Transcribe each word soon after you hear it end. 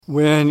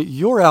When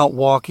you're out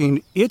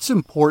walking, it's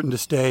important to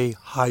stay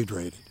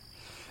hydrated.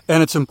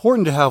 And it's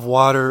important to have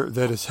water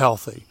that is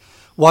healthy,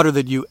 water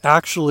that you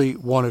actually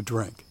want to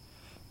drink.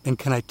 And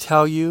can I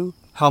tell you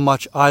how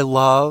much I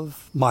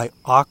love my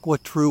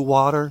AquaTrue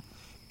water?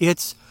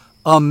 It's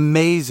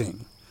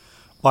amazing.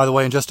 By the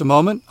way, in just a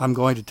moment, I'm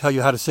going to tell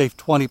you how to save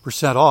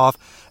 20%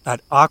 off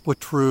at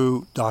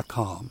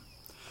aquatrue.com.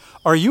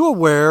 Are you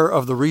aware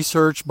of the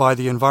research by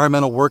the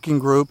Environmental Working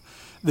Group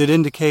that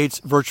indicates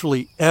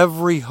virtually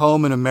every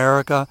home in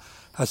America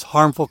has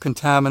harmful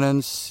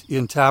contaminants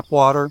in tap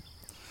water?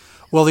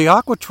 Well, the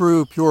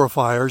AquaTrue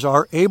purifiers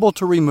are able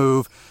to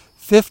remove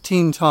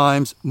 15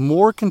 times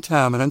more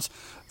contaminants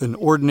than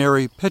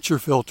ordinary pitcher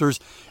filters,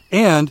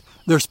 and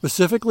they're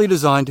specifically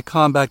designed to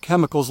combat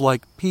chemicals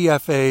like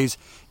PFAS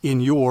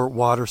in your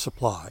water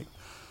supply.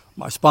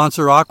 My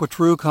sponsor,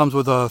 AquaTrue, comes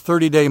with a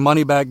 30-day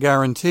money-back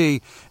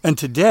guarantee, and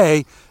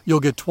today you'll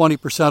get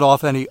 20%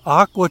 off any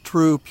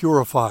AquaTrue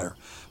purifier.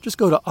 Just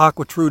go to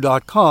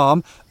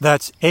aquatrue.com,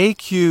 that's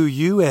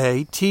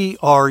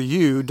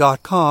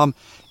AQUATRU.com,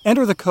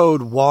 enter the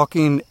code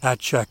WALKING at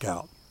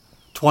checkout.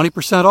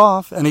 20%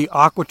 off any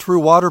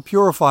AquaTrue water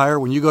purifier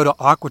when you go to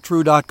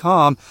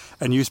aquatrue.com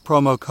and use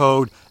promo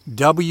code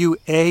WALKING.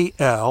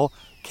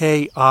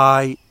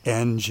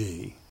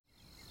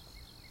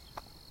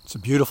 It's a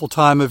beautiful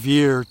time of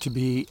year to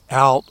be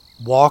out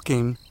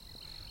walking.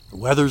 The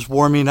weather's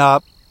warming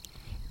up.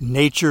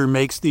 Nature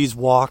makes these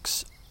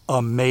walks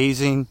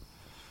amazing.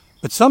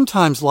 But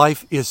sometimes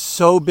life is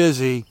so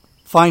busy,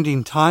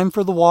 finding time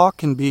for the walk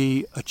can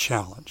be a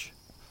challenge.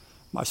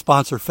 My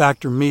sponsor,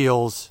 Factor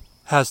Meals,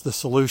 has the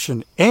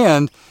solution.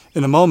 And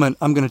in a moment,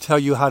 I'm going to tell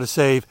you how to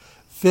save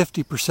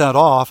 50%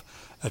 off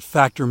at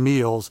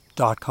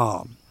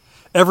factormeals.com.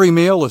 Every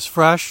meal is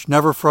fresh,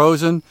 never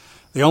frozen.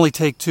 They only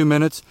take 2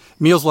 minutes.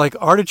 Meals like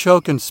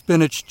artichoke and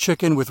spinach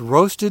chicken with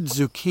roasted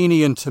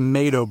zucchini and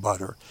tomato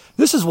butter.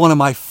 This is one of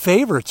my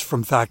favorites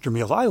from Factor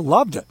Meals. I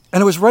loved it.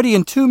 And it was ready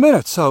in 2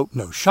 minutes. So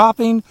no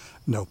shopping,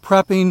 no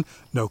prepping,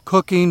 no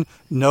cooking,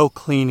 no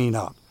cleaning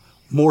up.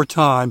 More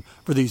time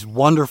for these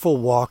wonderful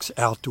walks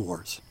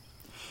outdoors.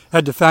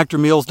 Head to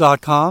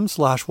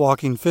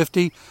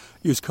factormeals.com/walking50.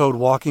 Use code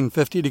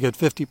WALKING50 to get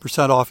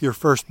 50% off your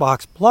first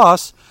box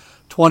plus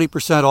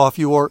 20% off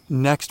your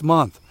next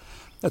month.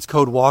 That's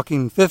code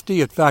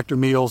WALKING50 at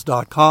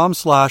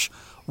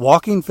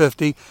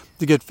factormeals.com/walking50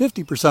 to get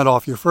 50%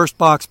 off your first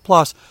box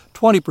plus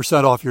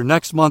 20% off your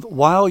next month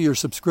while your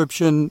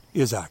subscription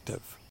is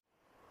active.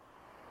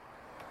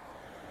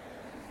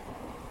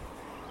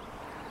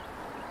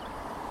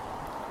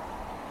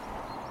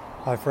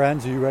 Hi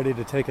friends, are you ready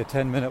to take a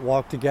 10-minute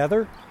walk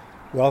together?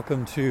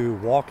 Welcome to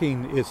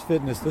Walking is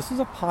Fitness. This is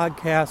a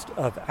podcast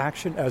of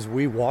action as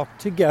we walk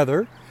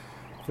together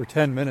for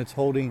 10 minutes,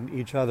 holding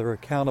each other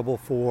accountable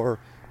for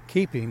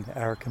keeping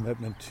our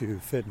commitment to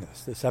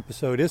fitness. This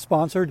episode is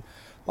sponsored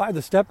by the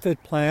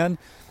StepFit Plan.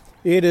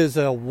 It is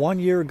a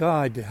one-year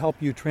guide to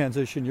help you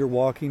transition your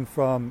walking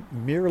from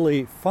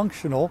merely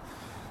functional,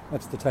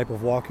 that's the type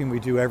of walking we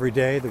do every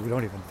day that we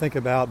don't even think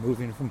about,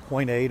 moving from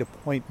point A to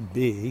point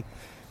B,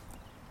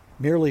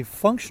 merely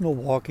functional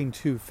walking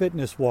to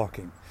fitness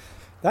walking.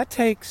 That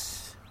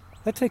takes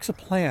a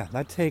plan,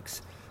 that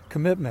takes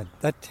commitment,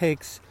 that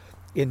takes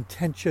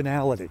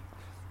intentionality.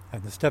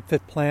 And the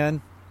StepFit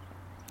Plan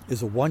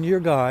is a one-year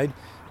guide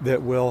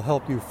that will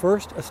help you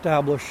first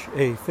establish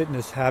a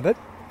fitness habit.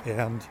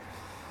 And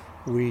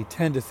we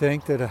tend to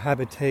think that a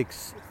habit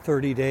takes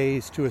 30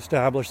 days to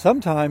establish.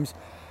 Sometimes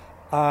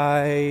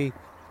I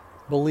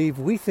believe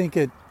we think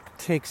it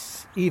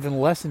takes even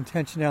less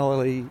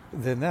intentionality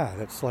than that.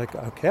 It's like,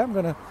 okay, I'm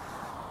gonna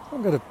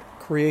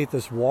create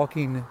this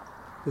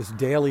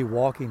daily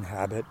walking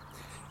habit.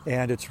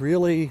 And it's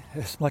really,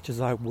 as much as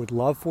I would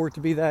love for it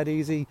to be that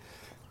easy,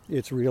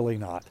 it's really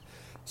not.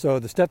 So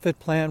the StepFit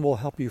Plan will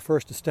help you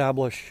first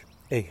establish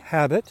a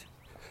habit,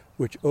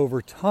 which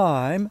over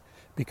time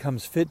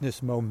becomes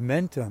fitness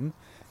momentum.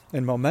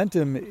 And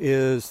momentum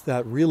is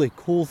that really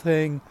cool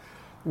thing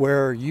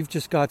where you've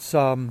just got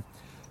some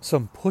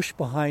push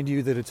behind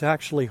you that it's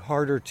actually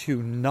harder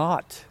to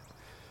not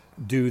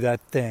do that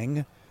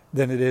thing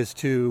than it is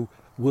to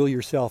will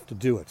yourself to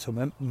do it.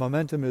 So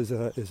momentum is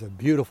a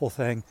beautiful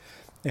thing.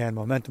 And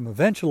momentum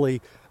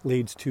eventually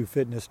leads to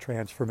fitness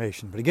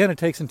transformation. But again, it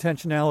takes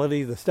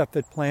intentionality. The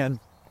StepFit Plan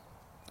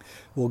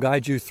will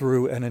guide you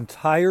through an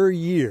entire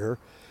year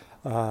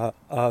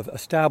of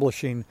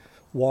establishing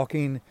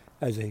walking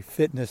as a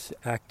fitness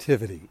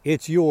activity.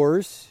 It's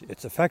yours,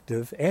 it's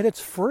effective, and it's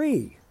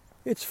free.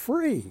 It's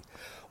free.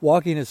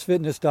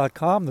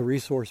 WalkingIsFitness.com, the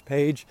resource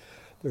page.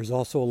 There's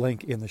also a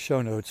link in the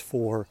show notes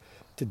for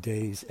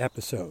today's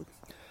episode.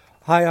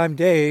 Hi, I'm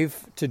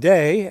Dave.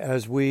 Today,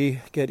 as we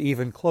get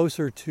even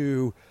closer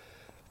to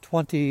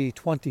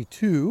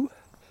 2022,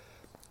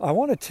 I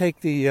want to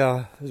take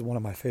this is one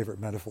of my favorite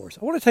metaphors.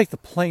 I want to take the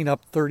plane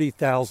up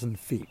 30,000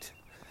 feet.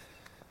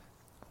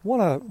 I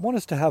want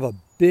us to have a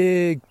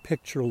big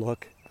picture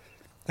look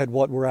at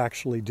what we're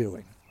actually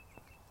doing.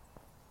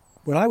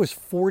 When I was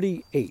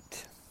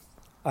 48,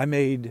 I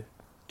made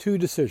two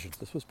decisions.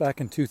 This was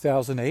back in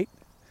 2008.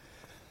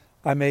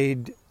 I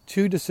made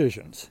two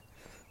decisions.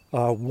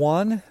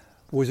 One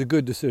was a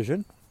good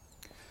decision.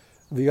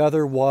 The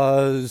other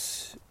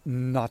was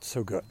not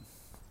so good.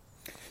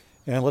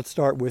 And let's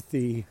start with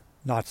the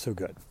not so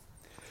good.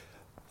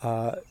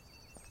 Our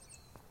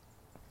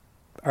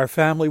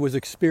family was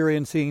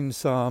experiencing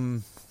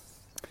some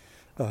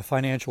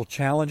financial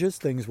challenges.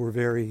 Things were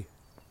very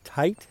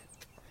tight.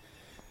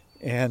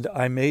 And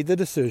I made the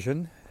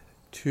decision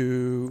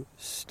to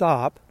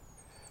stop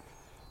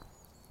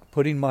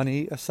putting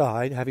money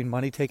aside, having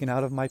money taken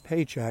out of my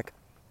paycheck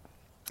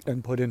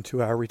and put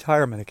into our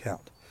retirement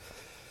account.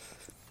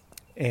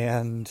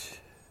 And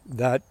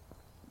that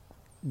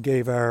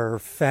gave our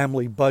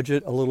family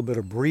budget a little bit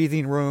of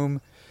breathing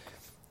room.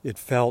 It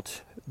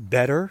felt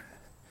better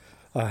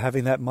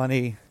having that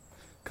money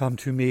come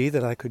to me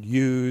that I could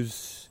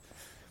use,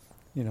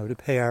 to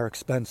pay our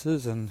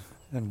expenses and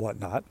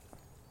whatnot,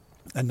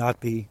 and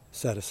not be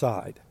set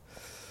aside.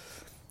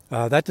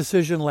 That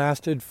decision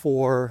lasted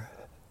for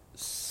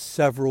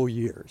several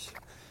years.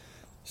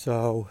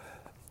 So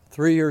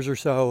 3 years or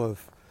so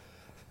of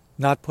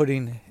not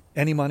putting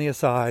any money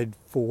aside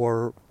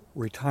for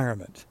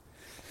retirement.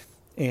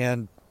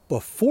 And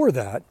before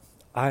that,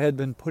 I had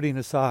been putting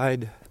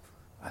aside,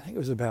 I think it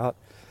was about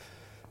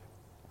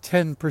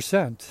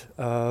 10%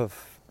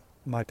 of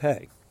my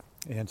pay.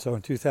 And so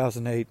in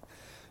 2008,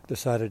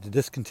 decided to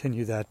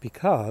discontinue that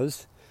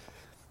because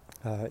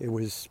it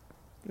was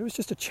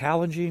just a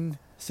challenging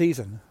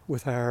season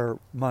with our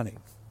money.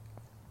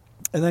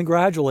 And then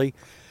gradually,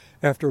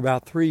 after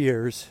about 3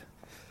 years,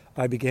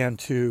 I began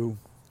to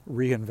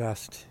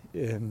reinvest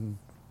in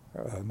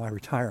my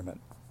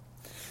retirement.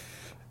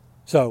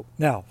 So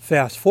now,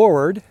 fast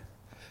forward,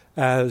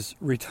 as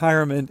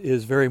retirement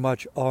is very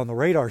much on the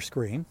radar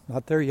screen,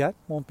 not there yet,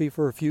 won't be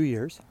for a few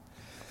years,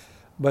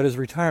 but as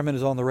retirement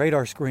is on the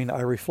radar screen,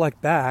 I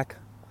reflect back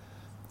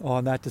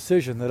on that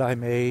decision that I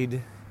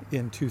made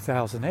in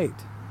 2008.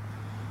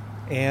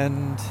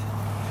 And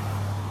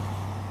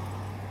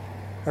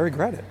I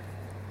regret it.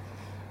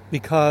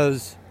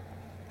 Because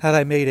had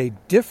I made a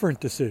different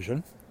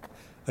decision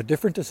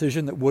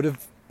that would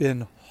have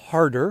been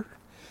harder,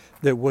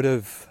 that would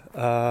have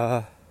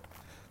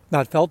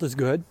not felt as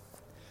good,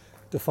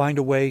 to find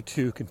a way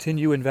to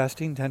continue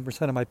investing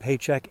 10% of my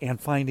paycheck and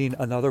finding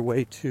another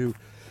way to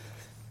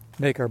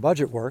make our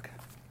budget work,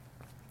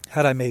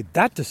 had I made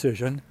that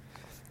decision,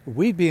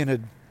 we'd be in a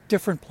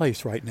different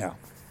place right now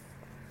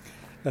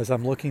as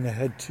I'm looking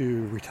ahead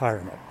to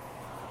retirement.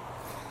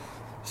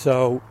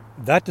 So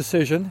that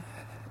decision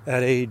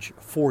at age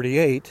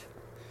 48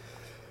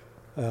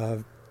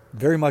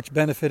 very much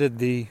benefited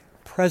the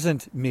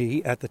present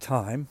me at the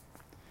time,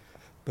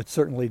 but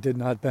certainly did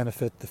not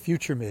benefit the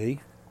future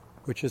me,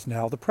 which is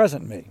now the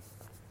present me.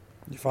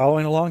 You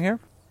following along here?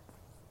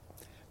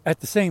 At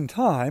the same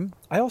time,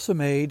 I also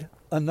made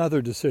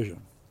another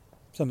decision,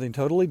 something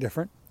totally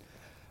different.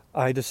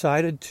 I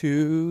decided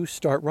to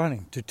start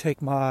running, to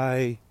take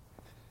my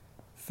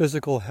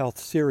physical health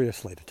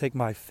seriously, to take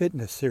my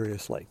fitness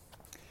seriously.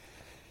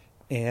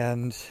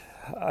 And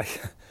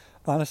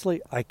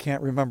honestly, I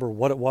can't remember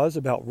what it was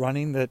about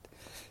running that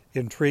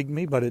intrigued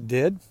me, but it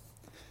did.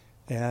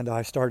 And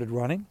I started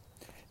running,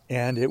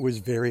 and it was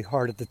very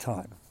hard at the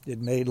time. It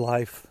made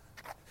life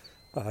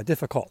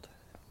difficult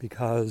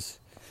because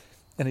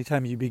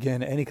anytime you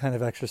begin any kind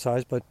of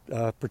exercise, but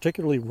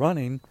particularly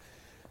running,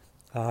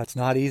 it's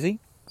not easy.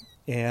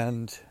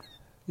 And,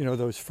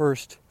 those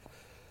first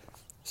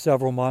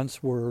several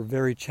months were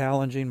very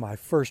challenging. My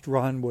first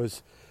run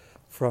was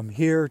from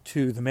here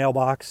to the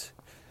mailbox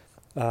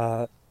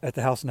at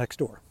the house next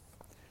door.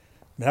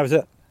 And that was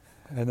it.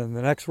 And then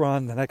the next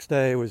run, the next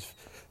day, was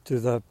to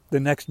the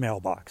next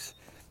mailbox.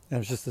 And it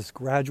was just this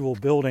gradual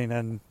building,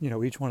 and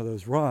each one of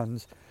those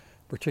runs,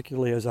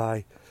 particularly as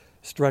I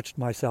stretched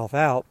myself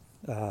out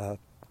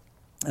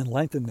and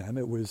lengthened them,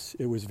 it was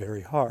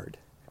very hard.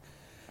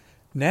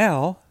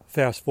 Now,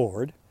 fast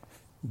forward,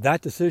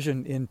 that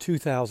decision in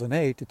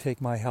 2008 to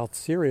take my health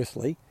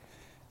seriously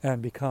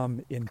and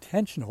become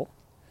intentional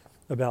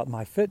about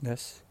my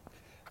fitness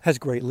has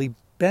greatly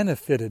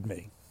benefited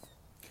me.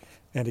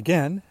 And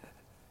again,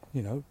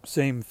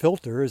 same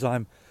filter as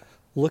I'm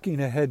looking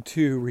ahead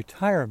to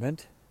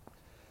retirement,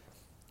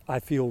 I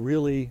feel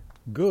really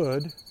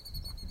good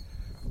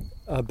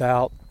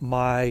about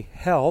my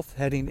health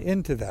heading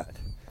into that.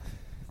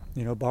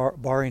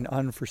 Barring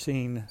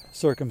unforeseen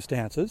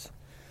circumstances,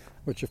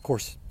 which of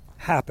course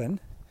happen,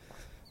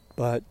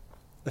 but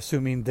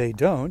assuming they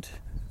don't,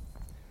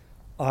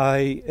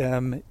 I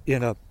am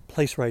in a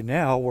place right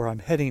now where I'm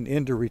heading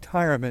into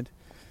retirement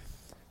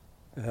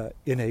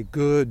in a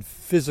good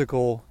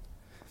physical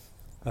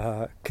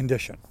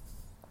condition,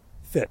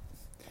 fit,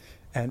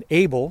 and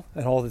able,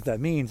 and all that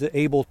means,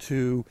 able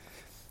to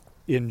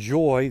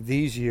enjoy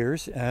these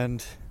years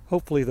and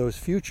hopefully those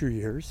future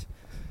years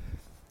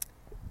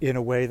in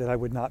a way that I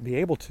would not be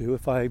able to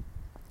if I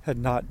had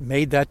not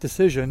made that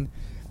decision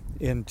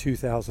in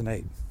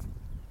 2008.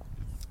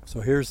 So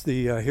here's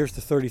the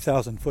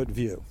 30,000 foot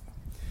view.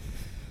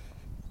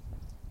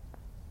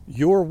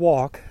 your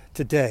walk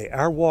today,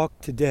 our walk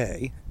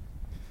today,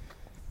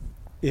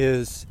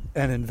 is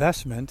an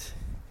investment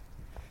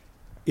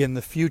in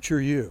the future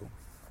you.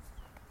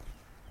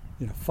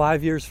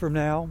 5 years from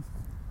now,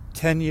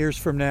 10 years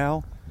from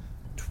now,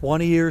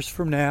 20 years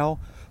from now,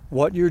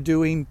 what you're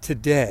doing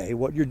today,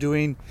 what you're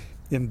doing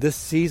in this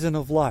season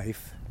of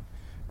life,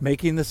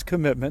 making this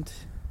commitment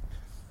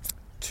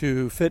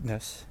to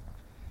fitness,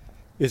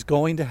 is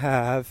going to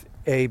have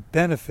a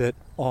benefit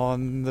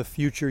on the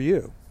future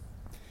you.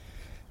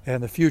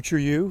 And the future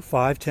you,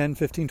 5, 10,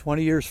 15,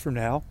 20 years from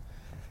now,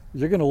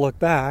 you're going to look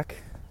back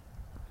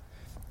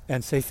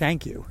and say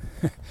thank you.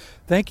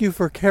 Thank you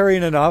for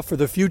caring enough for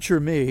the future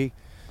me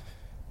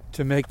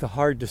to make the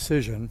hard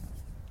decision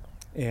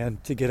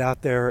and to get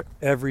out there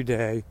every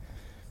day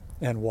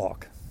and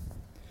walk.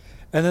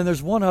 And then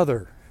there's one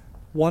other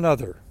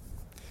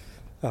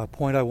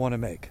point I want to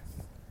make.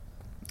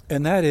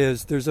 And that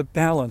is, there's a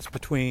balance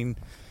between,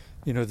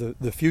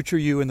 the future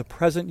you and the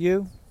present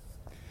you.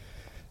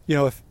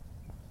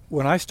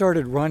 When I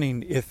started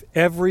running, if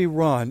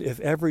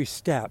every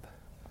step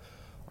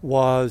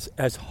was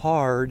as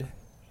hard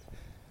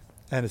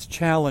and as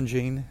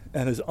challenging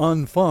and as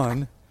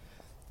unfun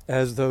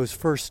as those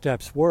first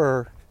steps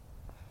were,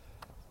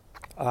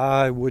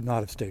 I would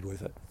not have stayed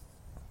with it.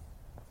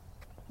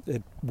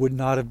 It would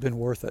not have been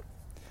worth it.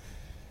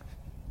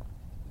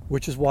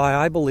 Which is why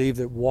I believe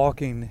that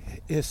walking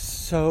is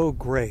so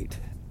great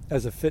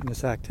as a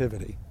fitness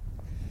activity,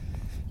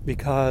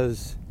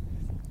 because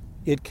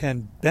it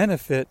can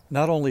benefit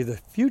not only the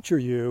future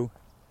you,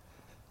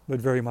 but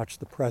very much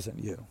the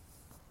present you.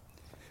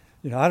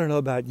 I don't know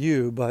about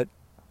you, but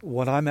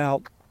when I'm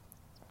out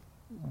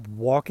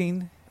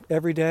walking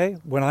every day,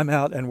 when I'm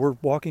out and we're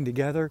walking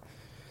together,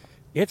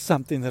 it's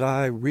something that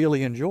I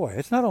really enjoy.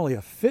 It's not only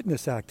a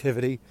fitness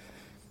activity,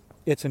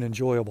 it's an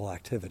enjoyable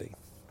activity.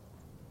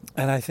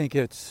 And I think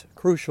it's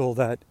crucial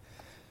that,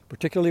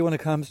 particularly when it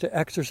comes to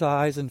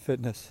exercise and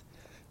fitness,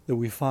 that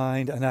we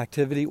find an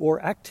activity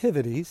or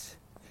activities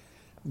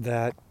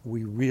that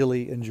we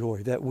really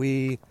enjoy, that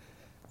we,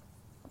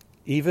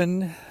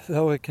 even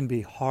though it can be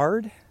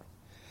hard,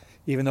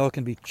 even though it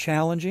can be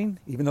challenging,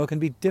 even though it can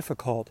be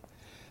difficult,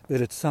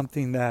 that it's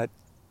something that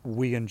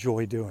we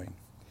enjoy doing.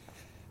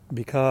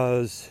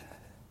 Because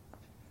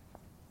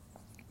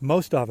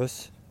most of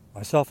us,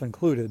 myself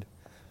included,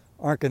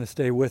 aren't going to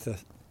stay with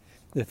us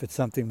if it's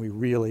something we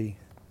really,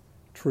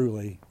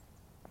 truly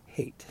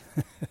hate.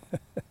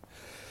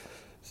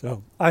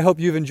 So I hope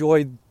you've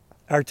enjoyed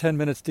our 10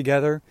 minutes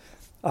together.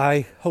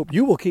 I hope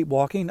you will keep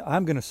walking.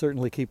 I'm going to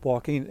certainly keep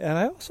walking. And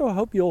I also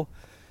hope you'll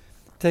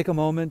take a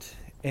moment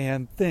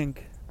and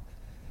think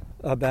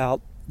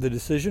about the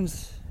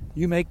decisions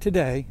you make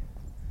today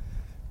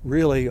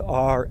really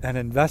are an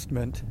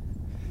investment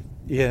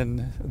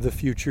in the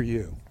future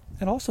you.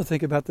 And also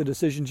think about the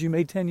decisions you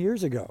made 10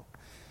 years ago.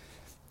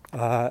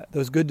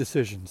 Those good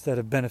decisions that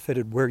have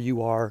benefited where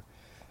you are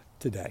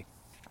today.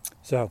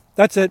 So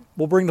that's it.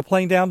 We'll bring the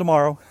plane down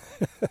tomorrow.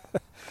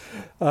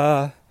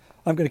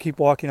 I'm going to keep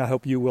walking. I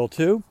hope you will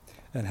too.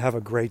 And have a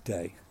great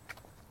day.